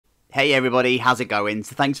Hey everybody, how's it going?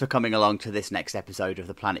 So thanks for coming along to this next episode of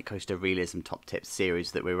the Planetcoaster Realism Top Tips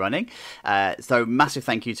series that we're running. So massive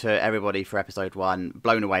thank you to everybody for episode 1.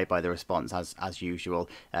 Blown away by the response as usual.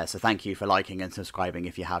 So thank you for liking and subscribing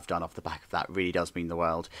if you have done off the back of that. Really does mean the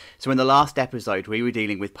world. So in the last episode we were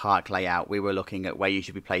dealing with park layout. We were looking at where you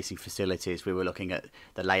should be placing facilities. We were looking at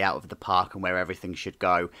the layout of the park and where everything should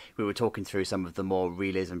go. We were talking through some of the more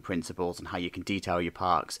realism principles and how you can detail your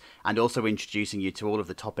parks, and also introducing you to all of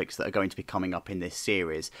the topics that are going to be coming up in this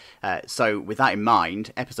series. So with that in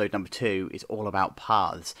mind, episode number 2 is all about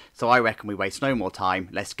paths. So I reckon we waste no more time.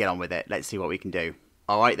 Let's get on with it. Let's see what we can do.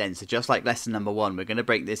 Alright then, so just like lesson number 1, we're going to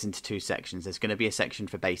break this into 2 sections. There's going to be a section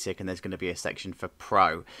for basic and there's going to be a section for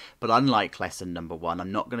pro. But unlike lesson number 1,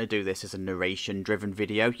 I'm not going to do this as a narration driven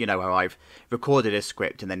video, you know, where I've recorded a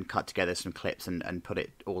script and then cut together some clips and put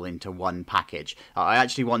it all into one package. I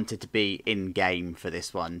actually wanted to be in game for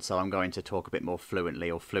this one, so I'm going to talk a bit more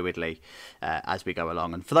fluently or fluidly as we go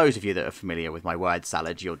along. And for those of you that are familiar with my word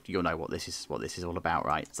salad, you'll know what this is all about,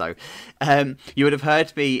 right? So you would have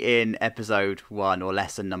heard me in episode 1 or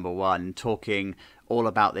lesson number 1 talking all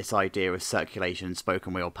about this idea of circulation and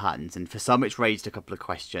spoken wheel patterns, and for some it's raised a couple of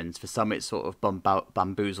questions, for some it's sort of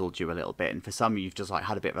bamboozled you a little bit, and for some you've just like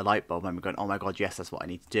had a bit of a light bulb and we're going, oh my god, yes, that's what I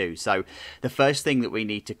need to do. So the first thing that we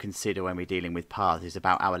need to consider when we're dealing with paths is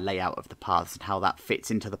about our layout of the paths and how that fits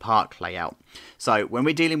into the park layout. So when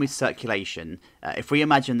we're dealing with circulation, if we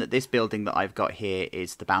imagine that this building that I've got here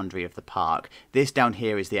is the boundary of the park, this down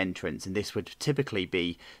here is the entrance, and this would typically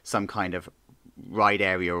be some kind of ride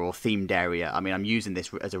area or themed area. I mean, I'm using this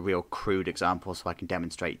as a real crude example so I can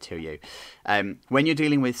demonstrate to you. When you're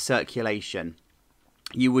dealing with circulation,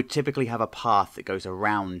 you would typically have a path that goes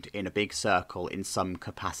around in a big circle in some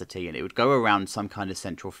capacity, and it would go around some kind of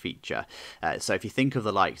central feature. So if you think of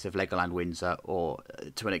the likes of Legoland Windsor or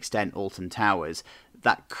to an extent Alton Towers,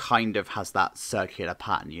 that kind of has that circular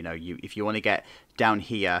pattern. You know, if you want to get down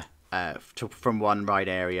here from one ride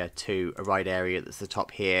area to a ride area that's the top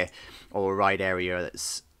here, or a ride area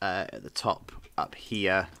that's at the top up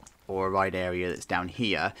here, or a ride area that's down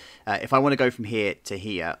here. If I want to go from here to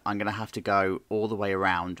here, I'm going to have to go all the way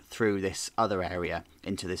around through this other area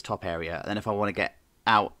into this top area. And then if I want to get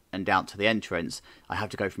out and down to the entrance, I have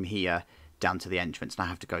to go from here down to the entrance, and I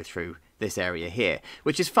have to go through this area here,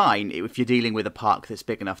 which is fine if you're dealing with a park that's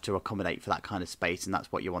big enough to accommodate for that kind of space and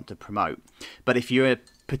that's what you want to promote. But if you're a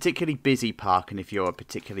particularly busy park and if you're a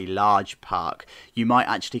particularly large park, you might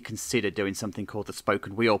actually consider doing something called the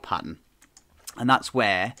spoken wheel pattern. And that's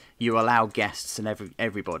where you allow guests and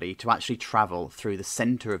everybody to actually travel through the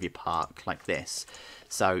center of your park like this.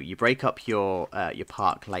 So you break up your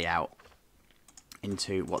park layout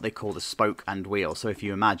into what they call the spoke and wheel. So if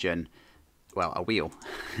you imagine, well, a wheel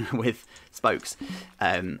with spokes,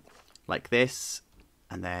 like this,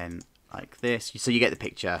 and then like this. So you get the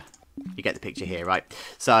picture. You get the picture here, right?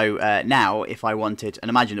 So now if I wanted, and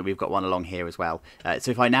imagine that we've got one along here as well.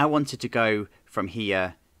 So if I now wanted to go from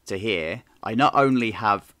here to here, I not only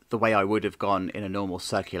have the way I would have gone in a normal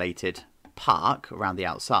circulated park around the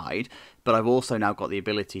outside, but I've also now got the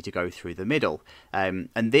ability to go through the middle. And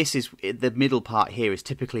this is, the middle part here is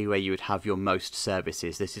typically where you would have your most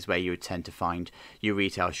services. This is where you would tend to find your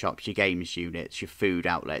retail shops, your games units, your food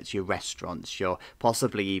outlets, your restaurants, your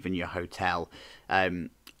possibly even your hotel.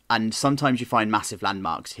 And sometimes you find massive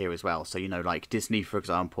landmarks here as well. So, you know, like Disney, for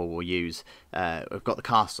example, will use, we've got the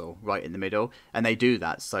castle right in the middle, and they do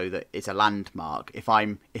that so that it's a landmark. If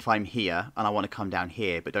I'm here and I want to come down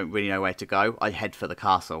here but don't really know where to go, I head for the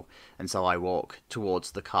castle. And so I walk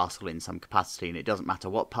towards the castle in some capacity, and it doesn't matter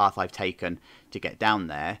what path I've taken to get down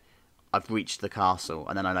there, I've reached the castle,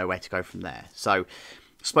 and then I know where to go from there. So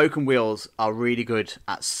spoken wheels are really good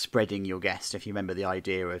at spreading your guest, if you remember the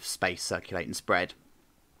idea of space, circulate and spread.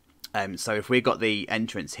 So if we've got the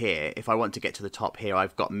entrance here, if I want to get to the top here,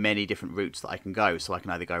 I've got many different routes that I can go. So I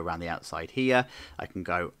can either go around the outside here, I can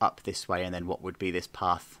go up this way, and then what would be this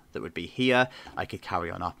path that would be here, I could carry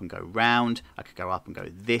on up and go round, I could go up and go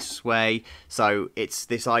this way. So it's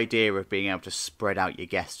this idea of being able to spread out your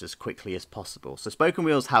guests as quickly as possible. So spoken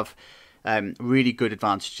wheels have really good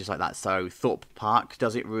advantages like that. So Thorpe Park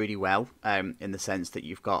does it really well, in the sense that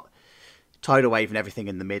you've got tidal wave and everything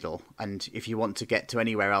in the middle, and if you want to get to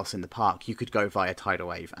anywhere else in the park, you could go via tidal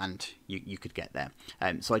wave and you could get there.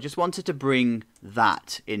 So I just wanted to bring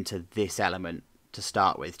that into this element to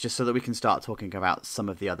start with, just so that we can start talking about some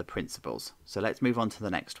of the other principles. So let's move on to the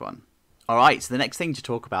next one. Alright, so the next thing to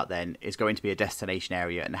talk about then is going to be a destination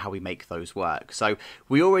area and how we make those work. So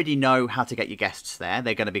we already know how to get your guests there.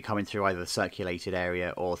 They're going to be coming through either the circulated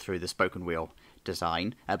area or through the spoken wheel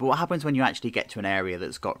design, but what happens when you actually get to an area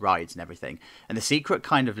that's got rides and everything? And the secret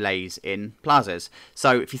kind of lays in plazas.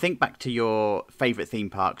 So if you think back to your favourite theme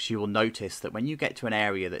parks, you will notice that when you get to an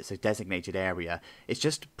area that's a designated area, it's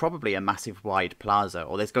just probably a massive wide plaza,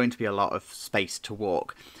 or there's going to be a lot of space to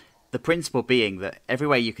walk. The principle being that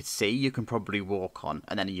everywhere you could see, you can probably walk on,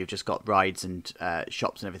 and then you've just got rides and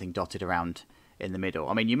shops and everything dotted around in the middle.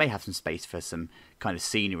 I mean, you may have some space for some kind of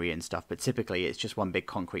scenery and stuff, but typically it's just one big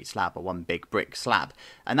concrete slab or one big brick slab,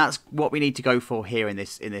 and that's what we need to go for here in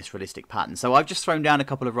this realistic pattern. So I've just thrown down a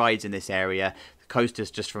couple of rides in this area. The coaster's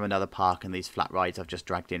just from another park, and these flat rides I've just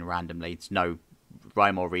dragged in randomly. It's no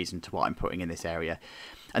rhyme or reason to what I'm putting in this area.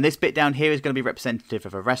 And this bit down here is going to be representative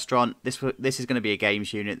of a restaurant. This is going to be a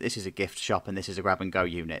games unit. This is a gift shop, and this is a grab and go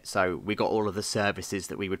unit. So we got all of the services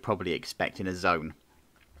that we would probably expect in a zone.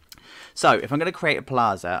 So if I'm going to create a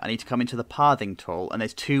plaza, I need to come into the pathing tool, and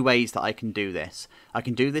there's two ways that I can do this. I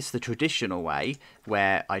can do this the traditional way,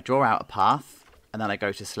 where I draw out a path, and then I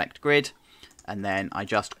go to select grid, and then I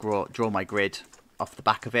just draw my grid off the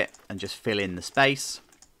back of it and just fill in the space,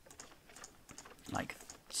 like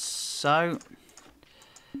so.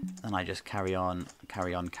 And I just carry on.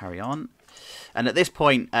 And at this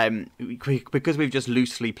point, because we've just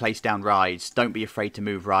loosely placed down rides, don't be afraid to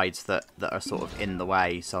move rides that are sort of in the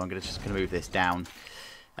way. So I'm just going to move this down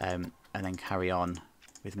and then carry on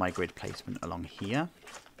with my grid placement along here.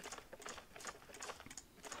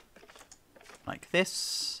 Like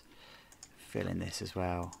this. Fill in this as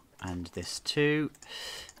well. And this too.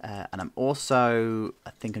 And I'm also,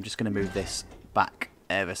 I think I'm just going to move this back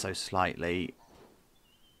ever so slightly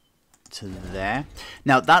to there.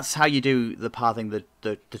 Now that's how you do the pathing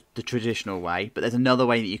the traditional way, but there's another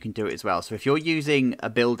way that you can do it as well. So if you're using a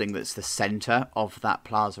building that's the center of that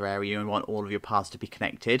plaza area and want all of your paths to be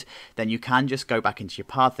connected, then you can just go back into your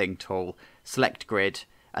pathing tool, select grid,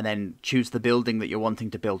 and then choose the building that you're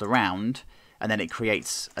wanting to build around, and then it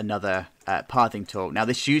creates another pathing tool. Now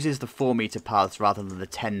this uses the 4 meter paths rather than the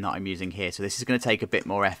 10 that I'm using here, so this is going to take a bit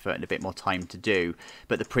more effort and a bit more time to do,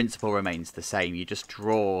 but the principle remains the same. You just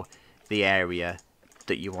draw the area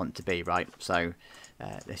that you want to be, right? So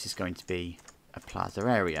this is going to be a plaza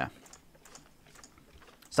area.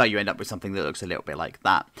 So you end up with something that looks a little bit like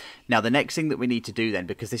that. Now the next thing that we need to do then,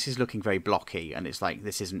 because this is looking very blocky and it's like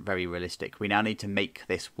this isn't very realistic, we now need to make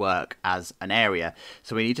this work as an area.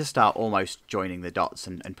 So we need to start almost joining the dots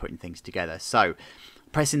and putting things together. So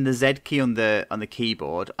pressing the Z key on the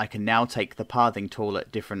keyboard, I can now take the pathing tool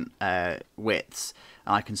at different widths,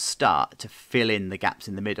 and I can start to fill in the gaps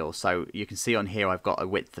in the middle. So you can see on here I've got a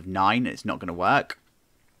width of 9. It's not going to work.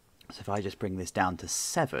 So if I just bring this down to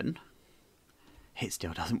 7, it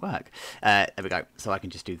still doesn't work. There we go. So I can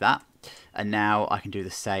just do that. And now I can do the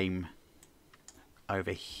same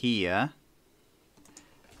over here,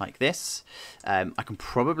 like this. I can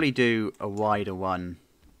probably do a wider one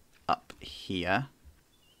up here.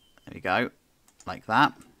 There we go, like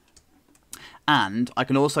that. And I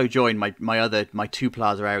can also join my two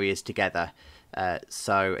plaza areas together.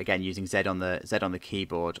 So again, using Z on the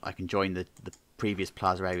keyboard, I can join the previous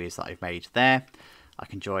plaza areas that I've made there. I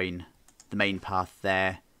can join the main path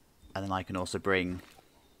there, and then I can also bring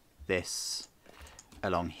this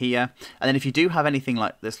along here. And then if you do have anything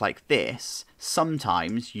like this,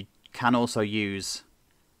 sometimes you can also use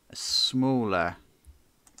a smaller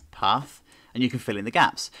path, and you can fill in the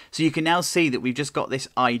gaps. So you can now see that we've just got this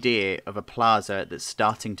idea of a plaza that's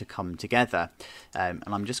starting to come together. And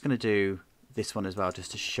I'm just going to do this one as well,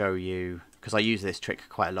 just to show you, because I use this trick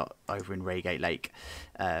quite a lot over in Reigate Lake.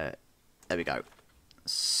 There we go.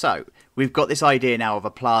 So we've got this idea now of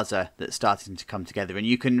a plaza that's starting to come together, and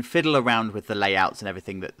you can fiddle around with the layouts and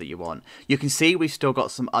everything that you want. You can see we've still got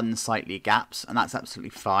some unsightly gaps, and that's absolutely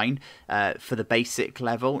fine. For the basic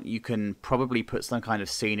level, you can probably put some kind of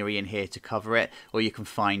scenery in here to cover it, or you can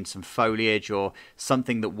find some foliage or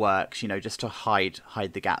something that works, you know, just to hide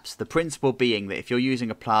the gaps. The principle being that if you're using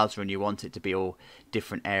a plaza and you want it to be all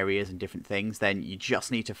different areas and different things, then you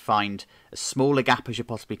just need to find as small a gap as you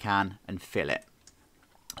possibly can and fill it.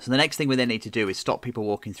 So the next thing we then need to do is stop people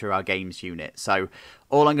walking through our games unit. So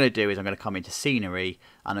all I'm going to do is I'm going to come into scenery,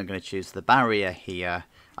 and I'm going to choose the barrier here.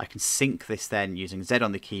 I can sync this then using Z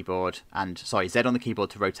on the keyboard, and Z on the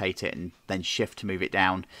keyboard to rotate it, and then Shift to move it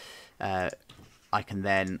down. I can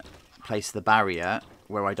then place the barrier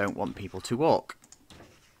where I don't want people to walk,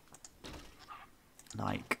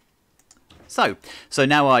 like so. So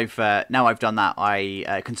now I've done that,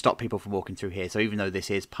 I can stop people from walking through here. So even though this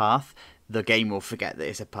is path, the game will forget that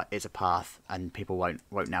it's a path, and people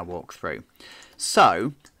won't now walk through.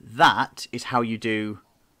 So that is how you do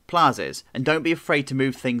plazas, and don't be afraid to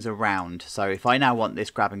move things around. So if I now want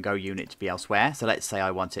this grab and go unit to be elsewhere, so let's say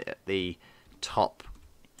I want it at the top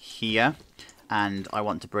here, and I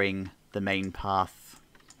want to bring the main path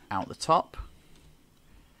out the top,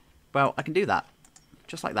 well, I can do that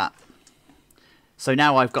just like that. So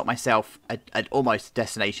now I've got myself an almost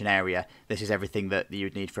destination area. This is everything that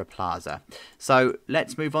you'd need for a plaza. So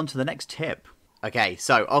let's move on to the next tip. Okay,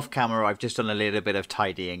 so off camera I've just done a little bit of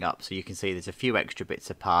tidying up, so you can see there's a few extra bits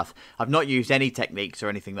of path. I've not used any techniques or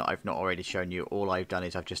anything that I've not already shown you. All I've done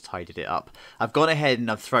is I've just tidied it up. I've gone ahead and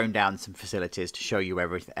I've thrown down some facilities to show you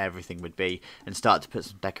where everything would be and start to put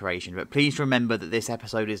some decoration. But please remember that this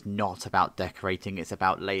episode is not about decorating, it's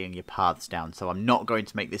about laying your paths down. So I'm not going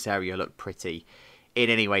to make this area look pretty in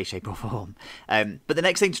any way, shape or form. But the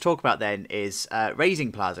next thing to talk about then is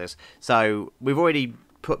raising plazas. So we've already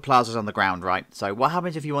put plazas on the ground, right? So what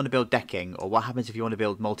happens if you want to build decking, or what happens if you want to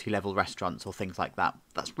build multi-level restaurants or things like that?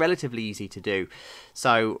 That's relatively easy to do.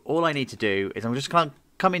 So all I need to do is I'm just going to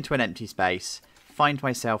come into an empty space, find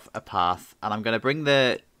myself a path, and I'm going to bring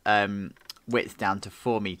the width down to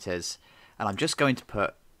 4 meters, and I'm just going to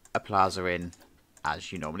put a plaza in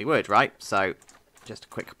as you normally would, right? So just a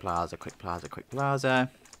quick plaza, quick plaza, quick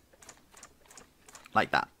plaza,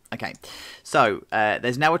 like that. Okay, so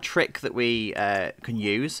there's now a trick that we can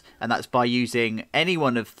use, and that's by using any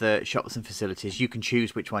one of the shops and facilities. You can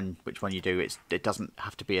choose which one you do. It doesn't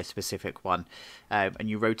have to be a specific one, and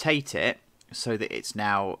you rotate it so that it's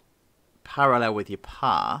now parallel with your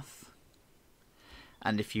path.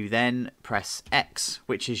 And if you then press X,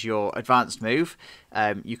 which is your advanced move,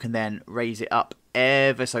 you can then raise it up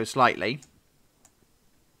ever so slightly,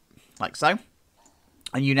 like so.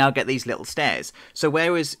 And you now get these little stairs. So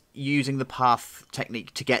whereas using the path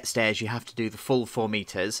technique to get stairs, you have to do the full 4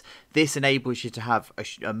 meters, this enables you to have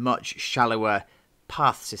a much shallower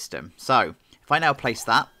path system. So if I now place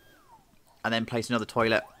that, and then place another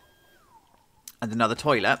toilet, and another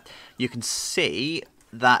toilet, you can see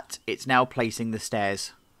that it's now placing the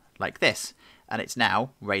stairs like this, and it's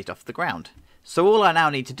now raised off the ground. So all I now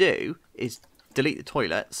need to do is delete the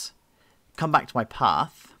toilets, come back to my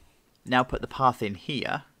path, now put the path in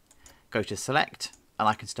here, go to select, and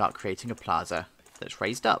I can start creating a plaza that's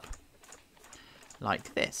raised up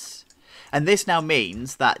like this. And this now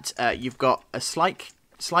means that you've got a slight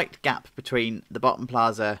gap between the bottom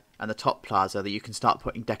plaza and the top plaza that you can start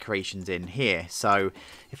putting decorations in here. So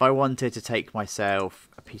if I wanted to take myself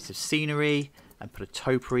a piece of scenery and put a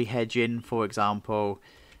topiary hedge in, for example,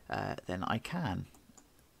 then I can.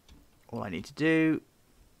 All I need to do...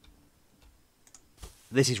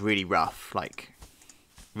 This is really rough, like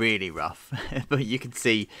really rough, but you can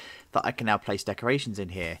see that I can now place decorations in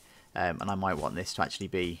here, and I might want this to actually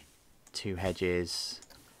be 2 hedges.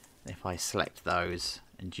 If I select those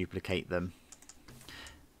and duplicate them,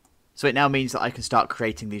 so it now means that I can start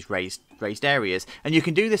creating these raised areas, and you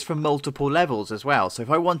can do this from multiple levels as well. So if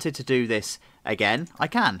I wanted to do this again, I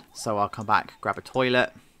can. So I'll come back, grab a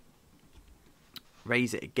toilet,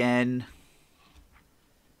 raise it again.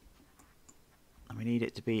 And we need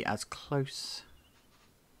it to be as close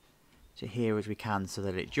to here as we can so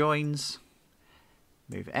that it joins.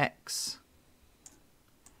 Move X.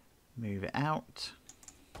 Move it out.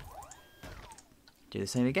 Do the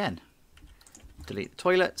same again. Delete the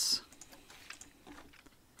toilets.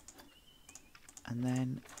 And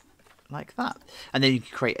then like that. And then you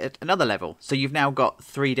can create another level. So you've now got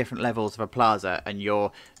 3 different levels of a plaza, and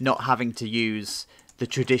you're not having to use the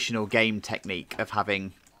traditional game technique of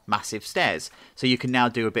having massive stairs. So you can now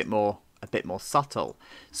do a bit more subtle.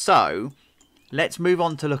 So let's move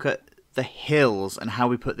on to look at the hills and how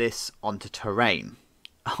we put this onto terrain.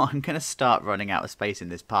 I'm going to start running out of space in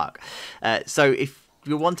this park. So if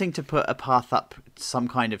you're wanting to put a path up some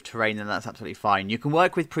kind of terrain, then that's absolutely fine. You can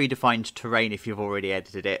work with predefined terrain if you've already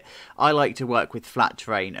edited it. I like to work with flat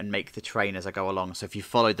terrain and make the terrain as I go along. So if you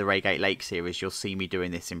followed the Reigate Lake series, you'll see me doing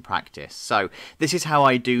this in practice. So this is how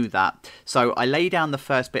I do that. So I lay down the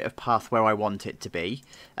first bit of path where I want it to be.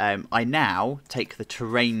 I now take the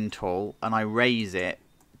terrain tool and I raise it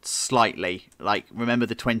slightly. Like, remember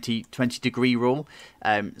the 20 degree rule?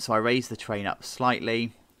 So I raise the terrain up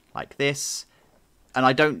slightly like this. And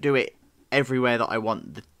I don't do it everywhere that I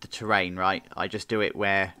want the terrain, right? I just do it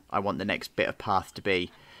where I want the next bit of path to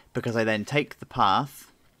be. Because I then take the path,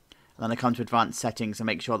 and then I come to advanced settings and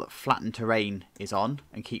make sure that flatten terrain is on,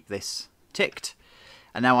 and keep this ticked.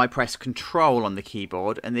 And now I press Control on the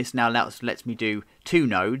keyboard, and this now lets me do 2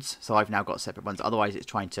 nodes. So I've now got separate ones. Otherwise it's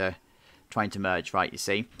trying to merge, right, you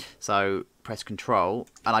see? So press Control,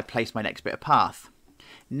 and I place my next bit of path.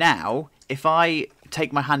 Now, if I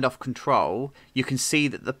take my hand off Control, you can see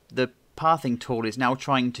that the pathing tool is now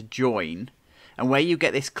trying to join, and where you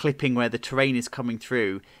get this clipping where the terrain is coming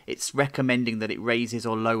through, it's recommending that it raises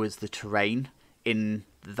or lowers the terrain in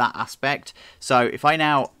that aspect. So if I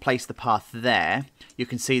now place the path there, you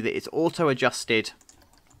can see that it's auto adjusted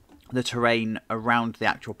the terrain around the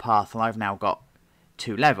actual path, and I've now got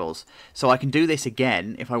 2 levels. So I can do this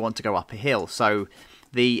again if I want to go up a hill. So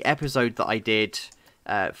the episode that I did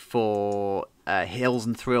for Hills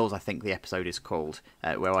and Thrills, I think the episode is called,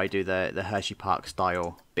 where I do the Hershey Park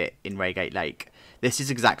style bit in Reigate Lake. This is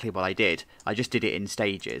exactly what I did. I just did it in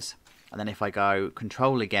stages. And then if I go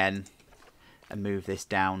control again and move this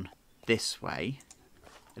down this way,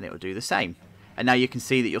 and it will do the same. And now you can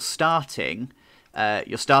see that you're starting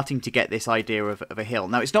to get this idea of a hill.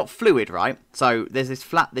 Now it's not fluid, right? So there's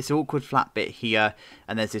this awkward flat bit here,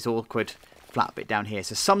 and there's this awkward flat bit down here.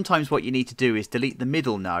 So sometimes what you need to do is delete the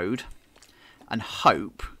middle node and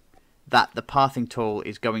hope that the pathing tool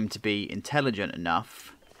is going to be intelligent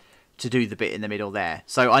enough to do the bit in the middle there.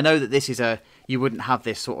 So I know that this is you wouldn't have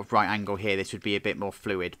this sort of right angle here. This would be a bit more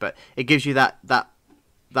fluid, but it gives you that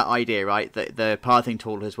idea, right? That the pathing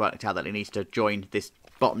tool has worked out that it needs to join this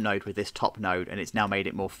bottom node with this top node, and it's now made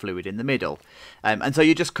it more fluid in the middle. And so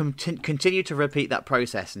you just continue to repeat that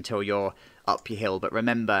process until you're up your hill. But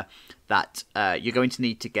remember that you're going to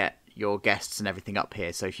need to get your guests and everything up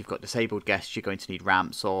here. So if you've got disabled guests, you're going to need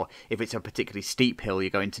ramps, or if it's a particularly steep hill, you're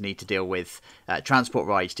going to need to deal with transport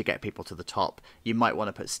rides to get people to the top. You might want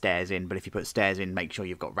to put stairs in, but if you put stairs in, make sure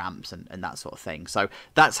you've got ramps and that sort of thing. So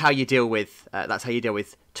that's how you deal with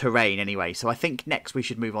terrain anyway. So I think next we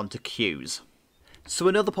should move on to queues. So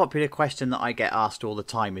another popular question that I get asked all the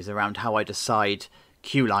time is around how I decide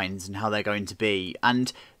queue lines and how they're going to be.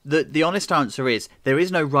 And the honest answer is there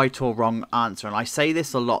is no right or wrong answer. And I say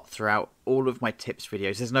this a lot throughout all of my tips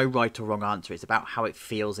videos. There's no right or wrong answer. It's about how it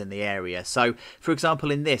feels in the area. So for example,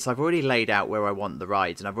 in this, I've already laid out where I want the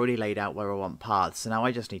rides, and I've already laid out where I want paths. So now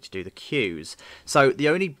I just need to do the queues. So the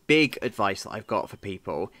only big advice that I've got for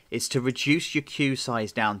people is to reduce your queue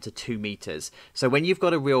size down to 2 meters. So when you've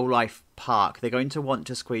got a real life park, they're going to want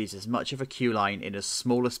to squeeze as much of a queue line in as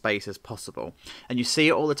small a space as possible. And you see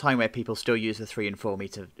it all the time where people still use the 3 and 4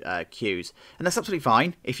 meter queues, and that's absolutely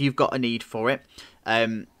fine if you've got a need for it.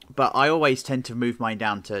 But I always tend to move mine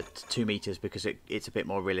down to 2 meters because it's a bit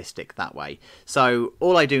more realistic that way. So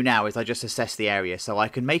all I do now is I just assess the area. So I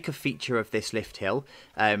can make a feature of this lift hill,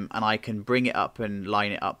 and I can bring it up and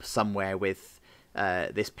line it up somewhere with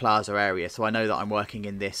this plaza area. So I know that I'm working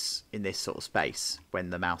in this sort of space when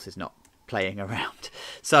the mouse is not playing around.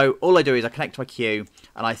 So all I do is I connect my queue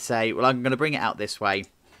and I say, well, I'm going to bring it out this way.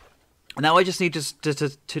 And now I just need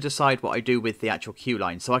to decide what I do with the actual queue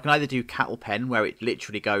line. So I can either do cattle pen, where it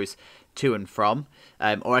literally goes to and from,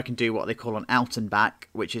 or I can do what they call an out and back,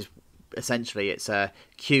 which is essentially it's a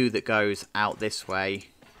queue that goes out this way,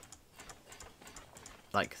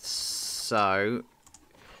 like so,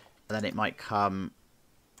 and then it might come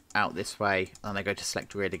out this way, and then I go to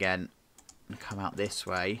select grid again and come out this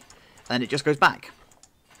way, and then it just goes back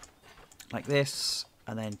like this.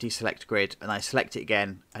 And then deselect grid, and I select it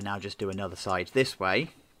again, and now just do another side this way,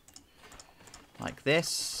 like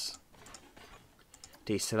this,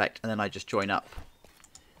 deselect, and then I just join up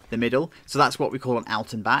the middle. So that's what we call an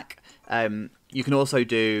out and back. You can also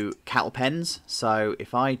do cattle pens. So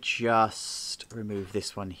if I just remove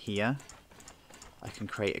this one here, I can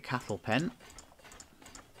create a cattle pen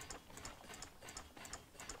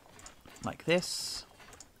like this.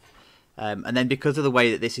 And then because of the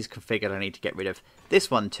way that this is configured, I need to get rid of this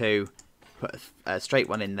one too, put a straight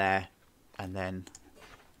one in there, and then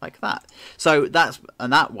like that. So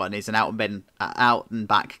that one is an out and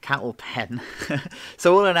back cattle pen.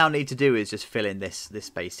 So all I now need to do is just fill in this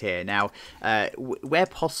space here. Now, where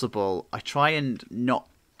possible, I try and not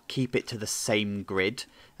keep it to the same grid,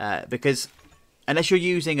 because unless you're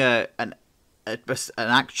using an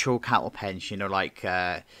actual cattle pen, you know, like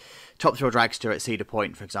Top Thrill Dragster at Cedar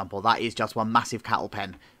Point, for example, that is just one massive cattle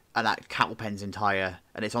pen, and that cattle pen's entire,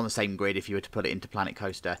 and it's on the same grid if you were to put it into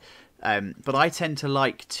Planetcoaster. But I tend to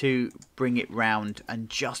like to bring it round and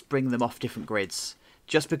just bring them off different grids,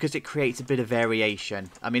 just because it creates a bit of variation.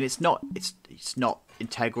 I mean, it's not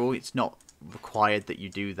integral, it's not required that you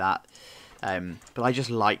do that, but I just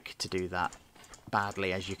like to do that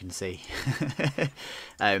badly, as you can see.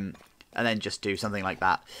 And then just do something like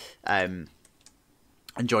that.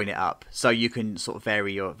 And join it up, so you can sort of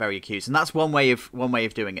vary your queues, and that's one way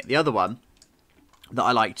of doing it. The other one that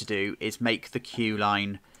I like to do is make the queue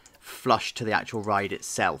line flush to the actual ride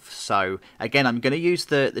itself. So again, I'm going to use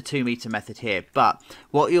the 2 meter method here, but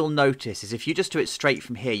what you'll notice is if you just do it straight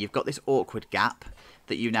from here, you've got this awkward gap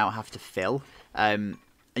that you now have to fill.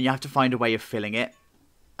 and you have to find a way of filling it,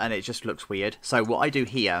 and it just looks weird. So what I do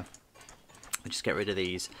here, I just get rid of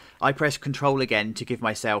these. I press Control again to give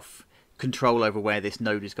myself control over where this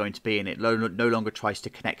node is going to be, and it no longer tries to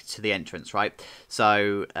connect to the entrance, right?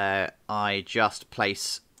 So I just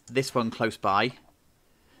place this one close by.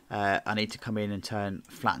 I need to come in and turn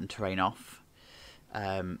flatten terrain off,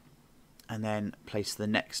 and then place the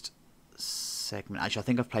next segment. Actually, I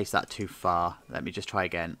think I've placed that too far. Let me just try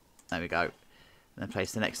again. There we go. And then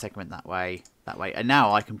place the next segment that way, and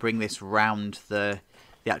now I can bring this round the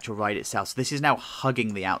actual ride itself. So this is now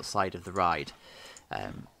hugging the outside of the ride,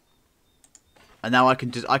 and now I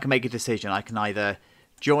can make a decision. I can either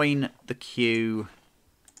join the queue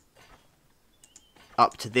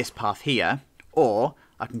up to this path here, or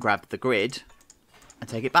I can grab the grid and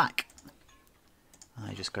take it back. And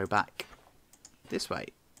I just go back this way.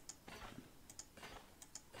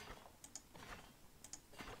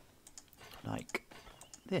 Like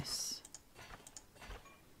this.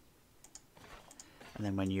 And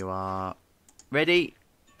then when you are ready,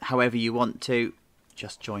 however you want to,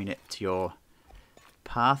 just join it to your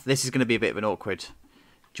path. This is going to be a bit of an awkward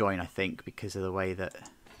join, I think, because of the way that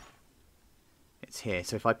it's here.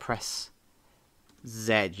 So if I press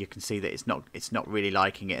Z, you can see that it's not really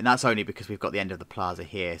liking it, and that's only because we've got the end of the plaza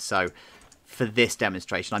here. So for this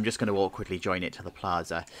demonstration, I'm just going to awkwardly join it to the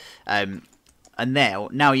plaza, and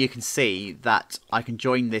now you can see that I can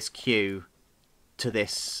join this queue to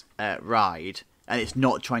this ride, and it's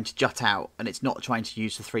not trying to jut out, and it's not trying to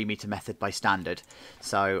use the 3-meter method by standard.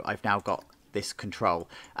 So I've now got this control,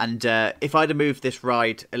 and if I'd have moved this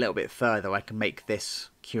ride a little bit further, I can make this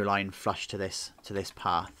queue line flush to this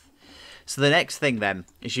path. So the next thing then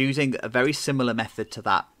is using a very similar method to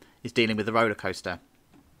that, is dealing with the roller coaster.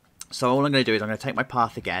 So all I'm going to do is I'm going to take my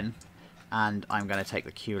path again, and I'm going to take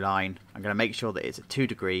the queue line. I'm going to make sure that it's at 2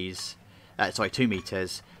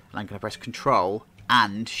 meters, and I'm going to press Control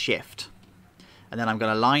and Shift. And then I'm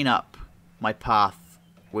going to line up my path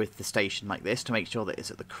with the station like this to make sure that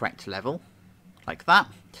it's at the correct level, like that.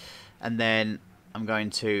 And then I'm going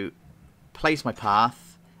to place my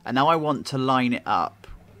path, and now I want to line it up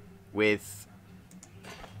with,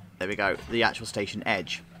 there we go, the actual station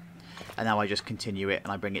edge. And now I just continue it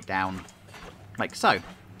and I bring it down like so.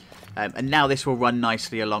 And now this will run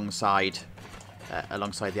nicely alongside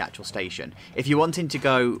the actual station. If you're wanting to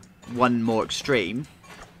go one more extreme,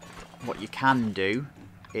 what you can do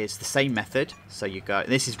is the same method. So you go,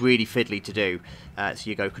 this is really fiddly to do, so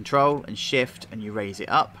you go Control and Shift and you raise it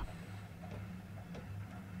up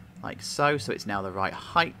like so, so it's now the right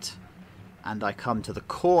height. And I come to the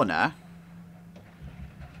corner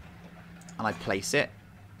and I place it,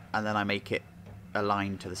 and then I make it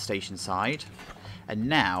align to the station side, and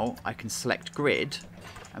now I can select grid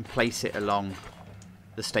and place it along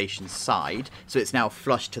the station side, so it's now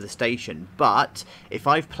flush to the station. But if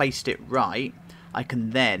I've placed it right, I can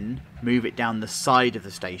then move it down the side of the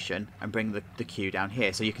station and bring the queue down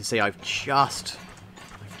here. So you can see I've just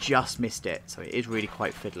missed it, so it is really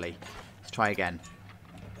quite fiddly. Let's try again.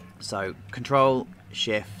 So Control,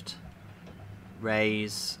 Shift,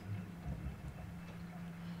 raise.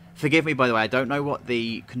 Forgive me, by the way, I don't know what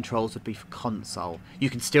the controls would be for console.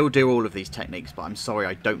 You can still do all of these techniques, but I'm sorry,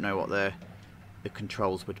 I don't know what the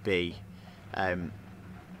controls would be. So I'm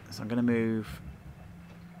going to move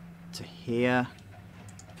to here.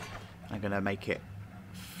 I'm going to make it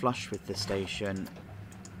flush with the station.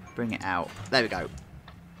 Bring it out. There we go.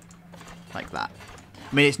 Like that.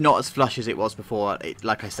 I mean, it's not as flush as it was before.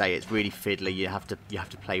 Like I say, it's really fiddly. You have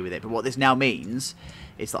to play with it. But what this now means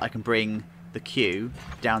is that I can bring the queue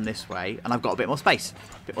down this way, and I've got a bit more space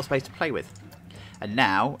to play with. And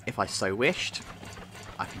now, if I so wished,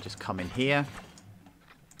 I can just come in here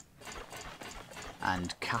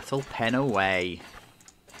and cattle pen away.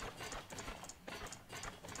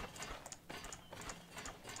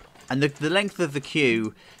 And the length of the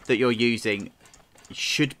queue that you're using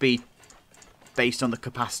should be based on the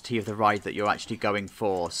capacity of the ride that you're actually going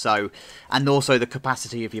for. So, and also the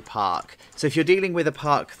capacity of your park. So if you're dealing with a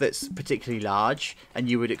park that's particularly large and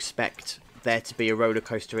you would expect there to be a roller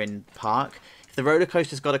coaster in park, if the roller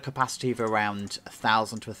coaster's got a capacity of around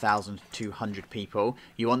 1,000 to 1,200 people,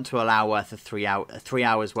 you want to allow 3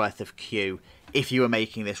 hours worth of queue if you were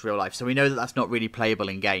making this real life. So we know that that's not really playable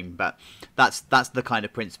in game, but that's the kind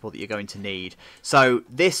of principle that you're going to need. So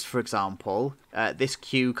this, for example, this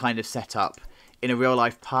queue kind of setup in a real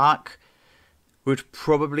life park would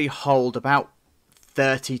probably hold about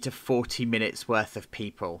 30 to 40 minutes worth of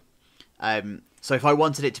people. So if I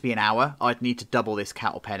wanted it to be an hour, I'd need to double this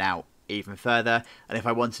cattle pen out even further. And if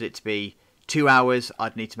I wanted it to be 2 hours,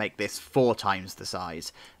 I'd need to make this 4 times the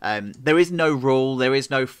size. There is no rule, there is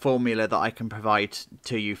no formula that I can provide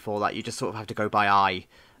to you for that. You just sort of have to go by eye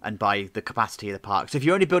and by the capacity of the park. So if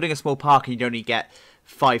you're only building a small park and you only get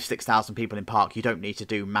 5,000-6,000 people in park, you don't need to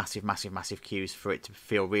do massive queues for it to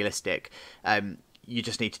feel realistic. You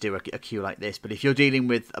just need to do a queue like this. But if you're dealing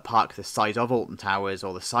with a park the size of Alton Towers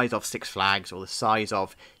or the size of Six Flags or the size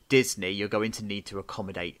of Disney, you're going to need to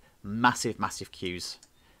accommodate massive queues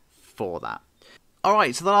for that.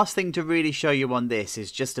 Alright, so the last thing to really show you on this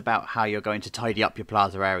is just about how you're going to tidy up your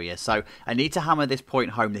plaza area. So I need to hammer this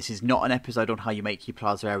point home. This is not an episode on how you make your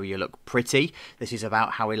plaza area look pretty. This is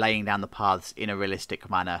about how we're laying down the paths in a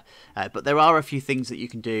realistic manner. But there are a few things that you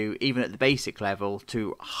can do, even at the basic level,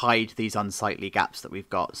 to hide these unsightly gaps that we've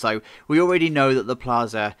got. So we already know that the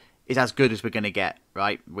plaza is as good as we're going to get,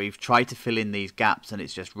 right? We've tried to fill in these gaps and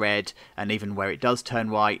it's just red, and even where it does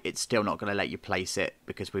turn white, it's still not going to let you place it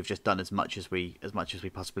because we've just done as much as we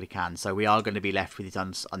possibly can. So we are going to be left with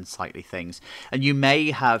these unsightly things. And you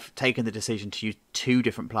may have taken the decision to use 2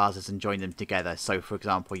 different plazas and join them together. So for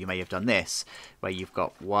example, you may have done this, where you've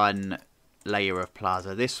got one layer of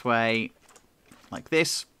plaza this way, like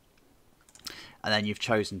this, and then you've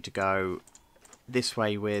chosen to go this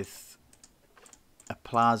way with a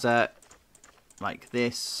plaza like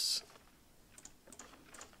this,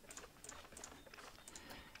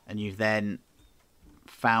 and you've then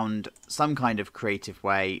found some kind of creative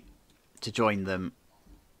way to join them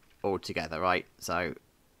all together, right? So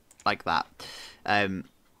like that.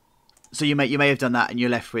 So you may have done that and you're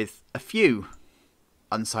left with a few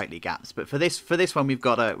unsightly gaps, but for this one we've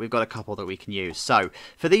got a couple that we can use. So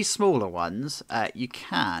for these smaller ones, you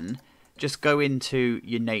can just go into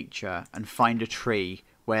your nature and find a tree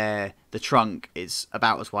where the trunk is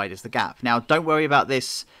about as wide as the gap. Now, don't worry about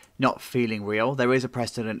this not feeling real. There is a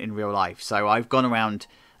precedent in real life. So I've gone around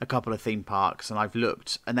a couple of theme parks and I've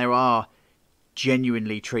looked, and there are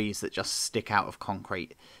genuinely trees that just stick out of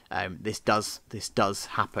concrete. This does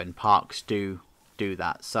happen. Parks do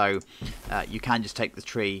that. So you can just take the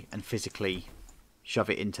tree and physically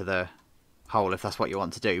shove it into the hole if that's what you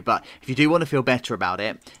want to do. But if you do want to feel better about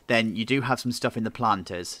it, then you do have some stuff in the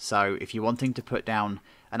planters. So if you're wanting to put down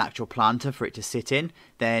an actual planter for it to sit in,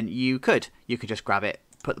 then you could just grab it,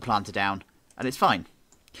 put the planter down, and it's fine.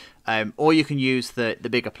 Or you can use the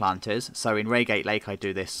bigger planters. So in Reigate Lake I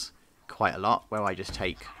do this quite a lot, where I just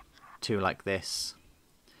take 2 like this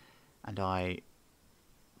and I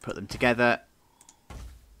put them together.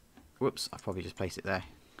 Whoops, I probably just placed it there.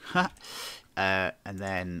 And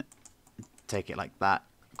then take it like that,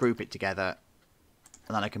 group it together,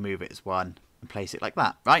 and then I can move it as one and place it like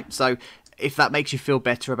that, right? So if that makes you feel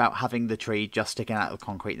better about having the tree just sticking out of the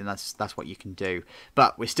concrete, then that's what you can do.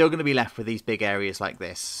 But we're still going to be left with these big areas like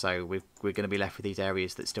this. So we're going to be left with these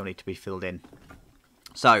areas that still need to be filled in.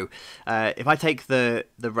 So if I take the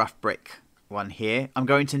rough brick one here, I'm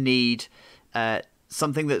going to need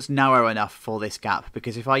something that's narrow enough for this gap,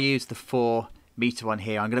 because if I use the 4-meter one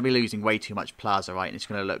here, I'm going to be losing way too much plaza, right? And it's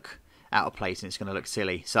going to look out of place and it's going to look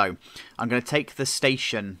silly. So I'm going to take the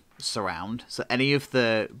station surround. So any of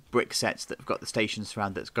the brick sets that have got the station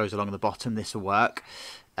surround that goes along the bottom, this will work.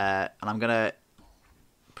 And I'm going to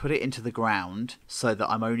put it into the ground so that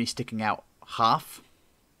I'm only sticking out half.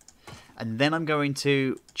 And then I'm going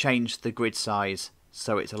to change the grid size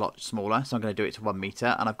so it's a lot smaller. So I'm going to do it to 1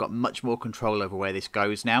 meter, and I've got much more control over where this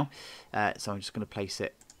goes now. So I'm just going to place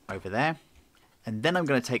it over there. And then I'm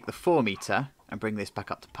going to take the 4 meter and bring this back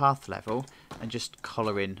up to path level and just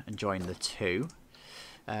collar in and join the 2.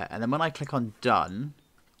 And then when I click on done,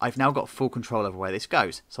 I've now got full control over where this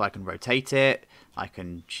goes. So I can rotate it, I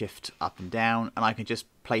can shift up and down, and I can just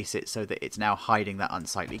place it so that it's now hiding that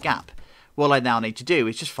unsightly gap. What I now need to do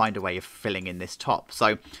is just find a way of filling in this top.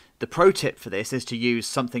 So the pro tip for this is to use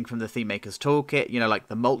something from the Theme Maker's Toolkit, you know, like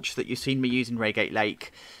the mulch that you've seen me use in Reigate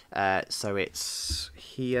Lake. So it's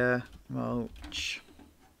here, mulch.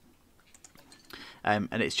 And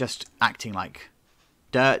it's just acting like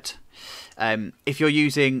dirt. If you're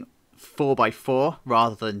using 4x4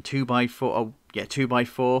 rather than 2x4,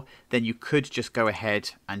 2x4, then you could just go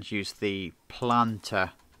ahead and use the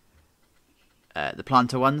planter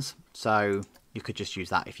ones. So you could just use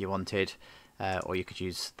that if you wanted, or you could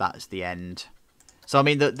use that as the end. So I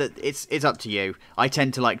mean, it's up to you. I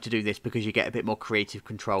tend to like to do this because you get a bit more creative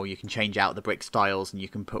control. You can change out the brick styles and you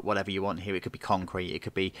can put whatever you want here. It could be concrete, it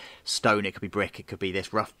could be stone, it could be brick, it could be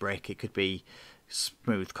this rough brick, it could be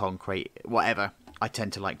smooth concrete, whatever. I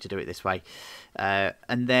tend to like to do it this way.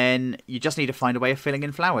 And then you just need to find a way of filling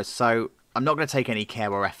in flowers. So I'm not going to take any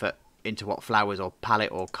care or effort into what flowers or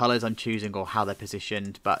palette or colours I'm choosing or how they're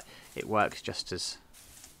positioned, but it works just as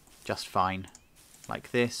just fine,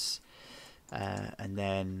 like this. And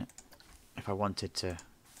then if I wanted to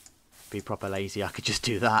be proper lazy, I could just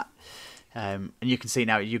do that. And you can see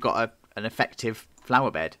now you've got an effective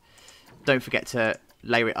flower bed. Don't forget to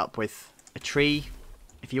layer it up with a tree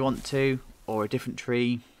if you want to, or a different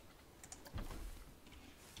tree,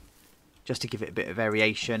 just to give it a bit of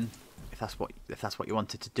variation if that's what you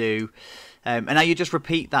wanted to do. And now you just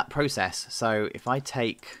repeat that process. So if I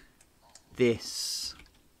take this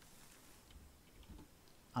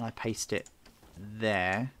and I paste it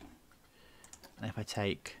there, and if I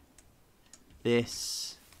take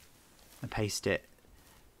this and paste it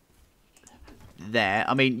there,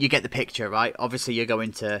 I mean, you get the picture, right? Obviously you're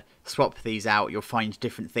going to swap these out, you'll find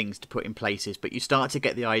different things to put in places, but you start to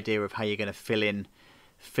get the idea of how you're going to fill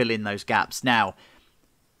in those gaps. Now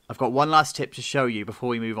I've got one last tip to show you before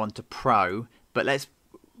we move on to Pro, but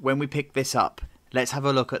when we pick this up, let's have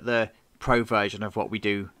a look at the Pro version of what we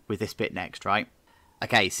do with this bit next, right?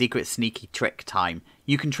 Okay, secret sneaky trick time.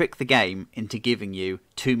 You can trick the game into giving you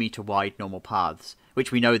 2 meter wide normal paths,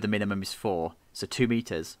 which we know the minimum is 4, so 2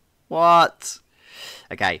 meters. What?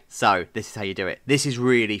 Okay, so this is how you do it. This is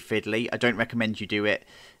really fiddly. I don't recommend you do it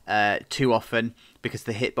too often, because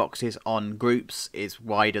the hitboxes on groups is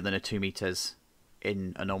wider than a 2 meters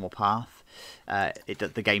in a normal path.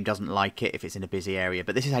 The game doesn't like it if it's in a busy area,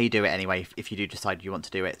 but this is how you do it anyway if you do decide you want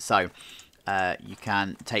to do it. So you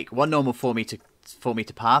can take one normal 4 meter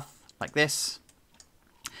path like this,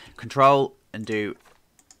 control and do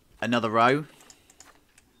another row,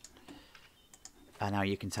 and now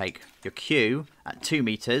you can take your queue at 2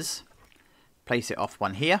 meters, place it off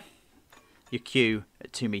one here, your queue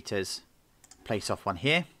at 2 meters, place off one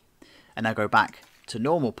here, and now go back to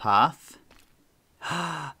normal path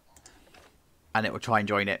and it will try and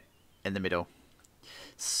join it in the middle.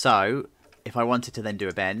 So if I wanted to then do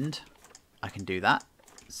a bend, I can do that.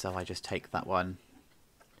 So I just take that one,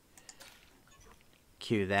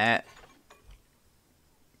 queue there,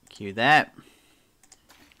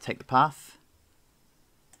 take the path,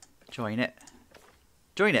 join it,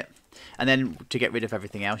 and then to get rid of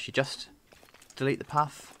everything else you just delete the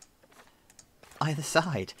path either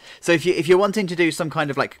side. So if you're wanting to do some kind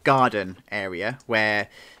of like garden area where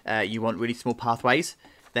you want really small pathways,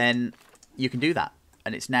 then you can do that,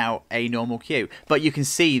 and it's now a normal queue. But you can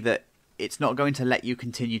see that it's not going to let you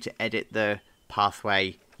continue to edit the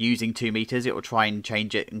pathway using 2 meters. It will try and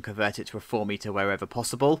change it and convert it to a 4 meter wherever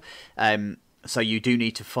possible. So you do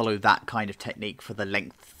need to follow that kind of technique for the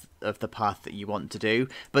length of the path that you want to do.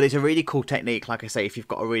 But it's a really cool technique, like I say, if you've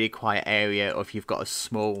got a really quiet area, or if you've got a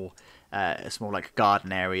small like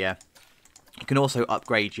garden area. You can also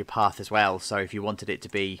upgrade your path as well. So if you wanted it to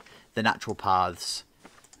be the natural paths,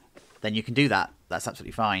 then you can do that. That's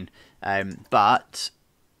absolutely fine. But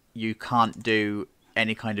you can't do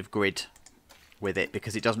any kind of grid with it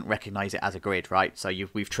because it doesn't recognize it as a grid, right? So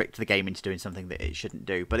we've tricked the game into doing something that it shouldn't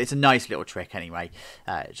do, but it's a nice little trick anyway,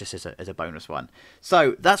 just as a bonus one.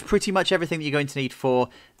 So that's pretty much everything that you're going to need for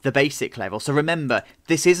the basic level. So remember,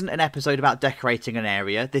 this isn't an episode about decorating an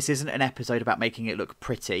area. This isn't an episode about making it look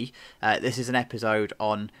pretty. This is an episode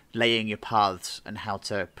on laying your paths and how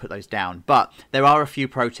to put those down. But there are a few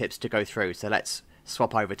pro tips to go through, so let's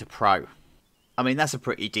swap over to Pro. I mean, that's a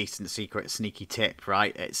pretty decent secret sneaky tip,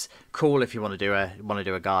 right? It's cool if you want to do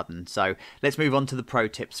a garden. So let's move on to the pro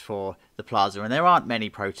tips for the Plaza, and there aren't many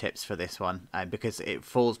pro tips for this one because it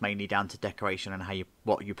falls mainly down to decoration and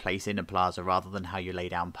what you place in a Plaza rather than how you lay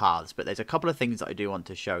down paths. But there's a couple of things that I do want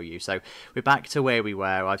to show you. So we're back to where we were.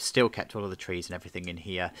 I've still kept all of the trees and everything in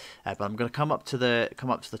here, but I'm going to come up to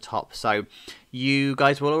the top. So you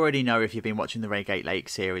guys will already know, if you've been watching the Reigate Lake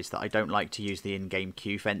series, that I don't like to use the in-game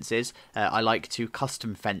queue fences. I like to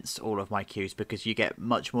custom fence all of my queues because you get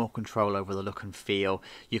much more control over the look and feel.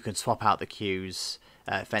 You can swap out the queues,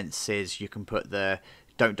 fences. You can put the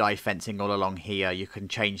don't die fencing all along here. You can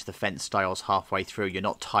change the fence styles halfway through. You're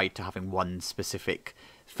not tied to having one specific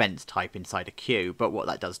fence type inside a queue. But what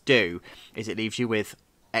that does do is it leaves you with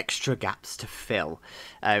extra gaps to fill.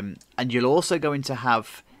 And you're also going to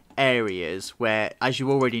have areas where, as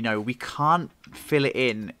you already know, we can't fill it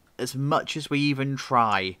in as much as we even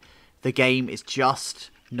try. The game is just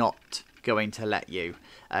not going to let you.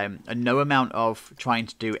 And no amount of trying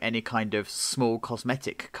to do any kind of small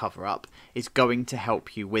cosmetic cover-up is going to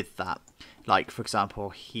help you with that. Like, for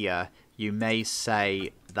example, here, you may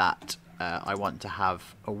say that I want to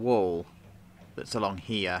have a wall that's along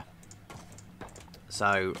here.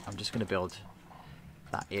 So I'm just going to build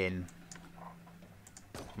that in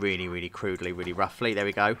really, really crudely, really roughly. There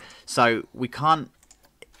we go. So we can't,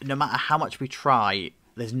 no matter how much we try,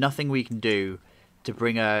 there's nothing we can do to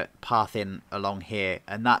bring a path in along here,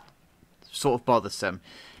 and that sort of bothersome.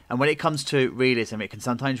 And when it comes to realism, it can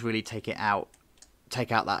sometimes really take out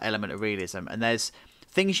that element of realism. And there's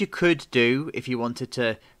things you could do if you wanted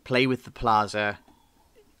to play with the Plaza,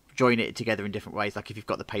 join it together in different ways, like if you've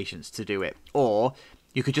got the patience to do it. Or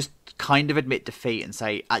you could just kind of admit defeat and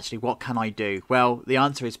say, actually, what can I do? Well, the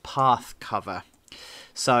answer is path cover.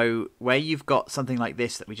 So where you've got something like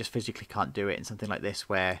this that we just physically can't do it, and something like this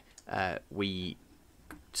where we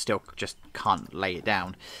still just can't lay it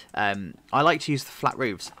down, I like to use the flat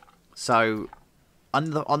roofs. So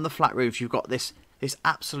on the flat roofs, you've got this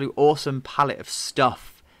absolute awesome palette of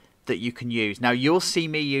stuff that you can use. Now you'll see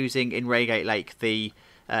me using in Reigate Lake the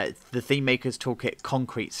Theme Maker's Toolkit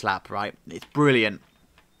concrete slab, right? It's brilliant.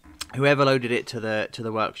 Whoever loaded it to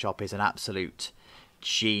the workshop is an absolute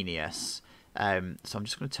genius. So I'm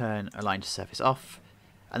just going to turn Align to Surface off,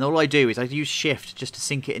 and all I do is I use Shift just to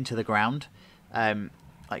sink it into the ground,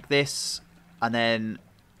 like this, and then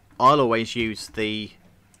I'll always use the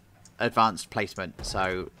advanced placement,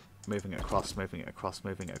 so moving it across, moving it across,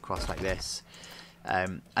 moving it across like this,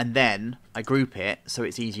 and then I group it so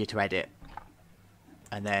it's easier to edit,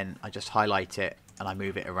 and then I just highlight it and I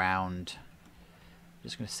move it around. I'm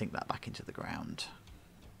just going to sink that back into the ground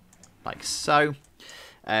like so.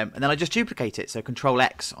 And then I just duplicate it, so Control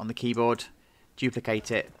X on the keyboard,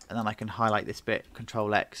 duplicate it, and then I can highlight this bit,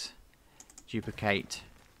 Control X, duplicate,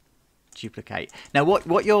 duplicate. Now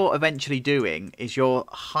what you're eventually doing is you're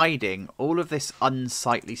hiding all of this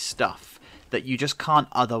unsightly stuff that you just can't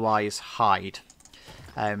otherwise hide.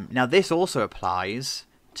 Now this also applies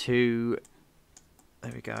to,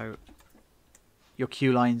 there we go, your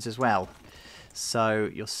queue lines as well.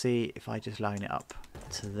 So you'll see if I just line it up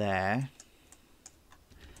to there,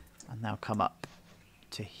 and now come up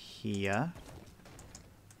to here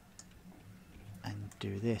and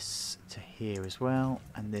do this to here as well,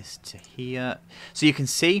 and this to here. So you can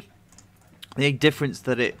see the difference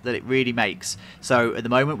that it really makes. So at the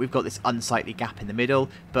moment we've got this unsightly gap in the middle,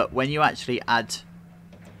 but when you actually add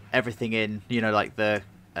everything in, you know, like the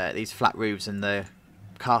these flat roofs and the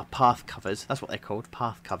car path covers, that's what they're called,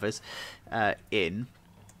 path covers, in,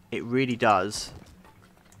 it really does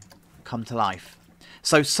come to life.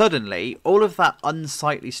 So suddenly, all of that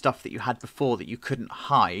unsightly stuff that you had before that you couldn't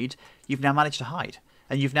hide, you've now managed to hide.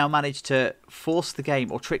 And you've now managed to force the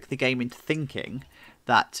game, or trick the game into thinking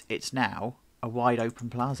that it's now a wide open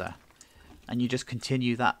plaza. And you just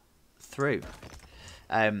continue that through.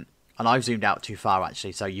 And I've zoomed out too far,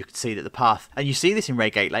 actually, so you can see that the path... And you see this in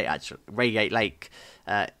Reigate Lake, actually. Reigate Lake.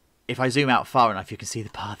 If I zoom out far enough, you can see the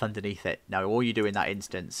path underneath it. Now, all you do in that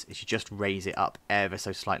instance is you just raise it up ever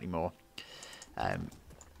so slightly more. And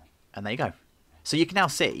there you go. So you can now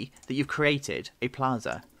see that you've created a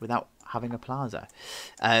plaza without having a plaza.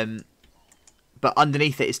 But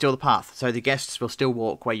underneath it is still the path. So the guests will still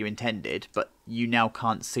walk where you intended, but you now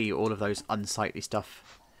can't see all of those unsightly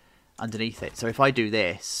stuff underneath it. So if I do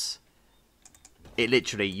this, it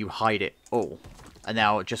literally, you hide it all. And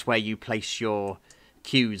now just where you place your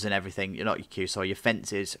queues and everything, not your queues, sorry, your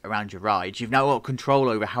fences around your rides, you've now got control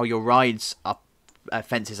over how your rides are,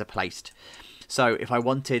 fences are placed. So if I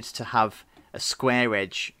wanted to have a square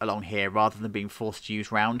edge along here rather than being forced to use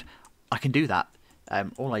round, I can do that.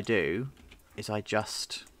 All I do is I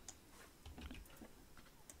just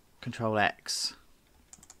Control X